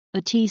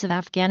A Tease of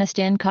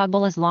Afghanistan,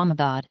 Kabul,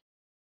 Islamabad.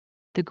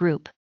 The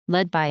group,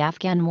 led by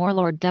Afghan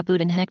warlord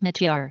Gulbuddin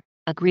Hekmatyar,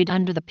 agreed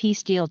under the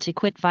peace deal to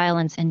quit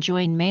violence and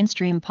join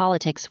mainstream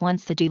politics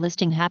once the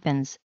delisting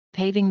happens,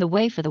 paving the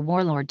way for the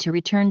warlord to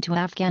return to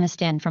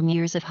Afghanistan from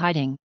years of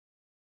hiding.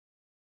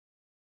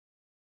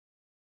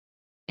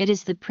 It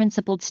is the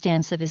principled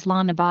stance of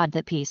Islamabad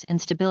that peace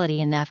and stability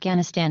in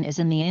Afghanistan is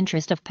in the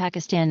interest of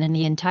Pakistan and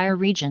the entire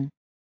region.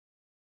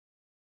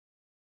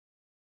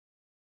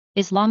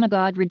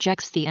 Islamabad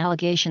rejects the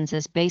allegations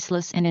as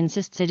baseless and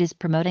insists it is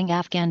promoting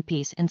Afghan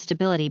peace and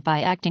stability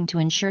by acting to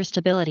ensure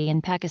stability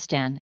in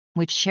Pakistan,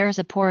 which shares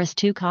a porous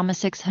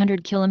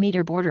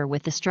 2,600-kilometer border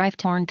with the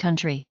strife-torn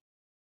country.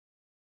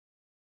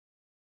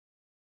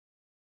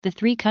 The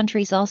three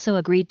countries also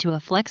agreed to a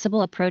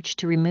flexible approach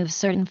to remove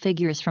certain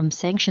figures from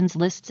sanctions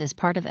lists as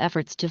part of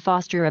efforts to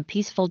foster a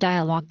peaceful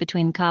dialogue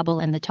between Kabul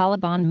and the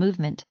Taliban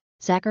movement,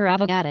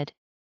 Zakharova added.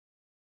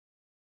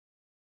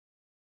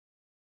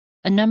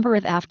 A number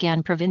of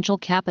Afghan provincial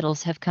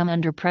capitals have come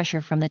under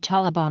pressure from the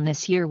Taliban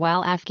this year,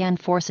 while Afghan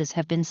forces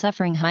have been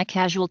suffering high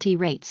casualty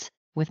rates,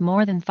 with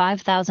more than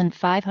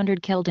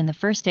 5,500 killed in the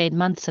first 8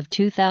 months of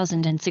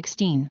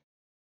 2016.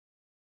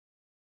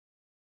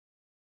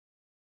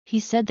 He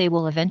said they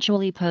will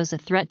eventually pose a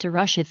threat to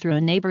Russia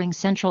through neighboring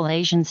Central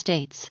Asian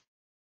states.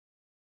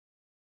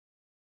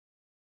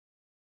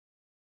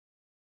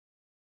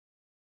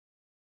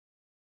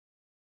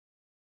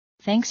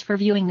 Thanks for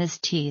viewing this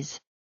tease.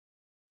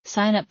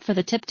 Sign up for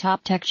the Tip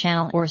Top Tech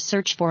channel or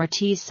search for a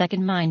Tease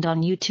Second Mind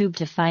on YouTube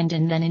to find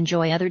and then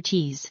enjoy other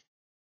teas.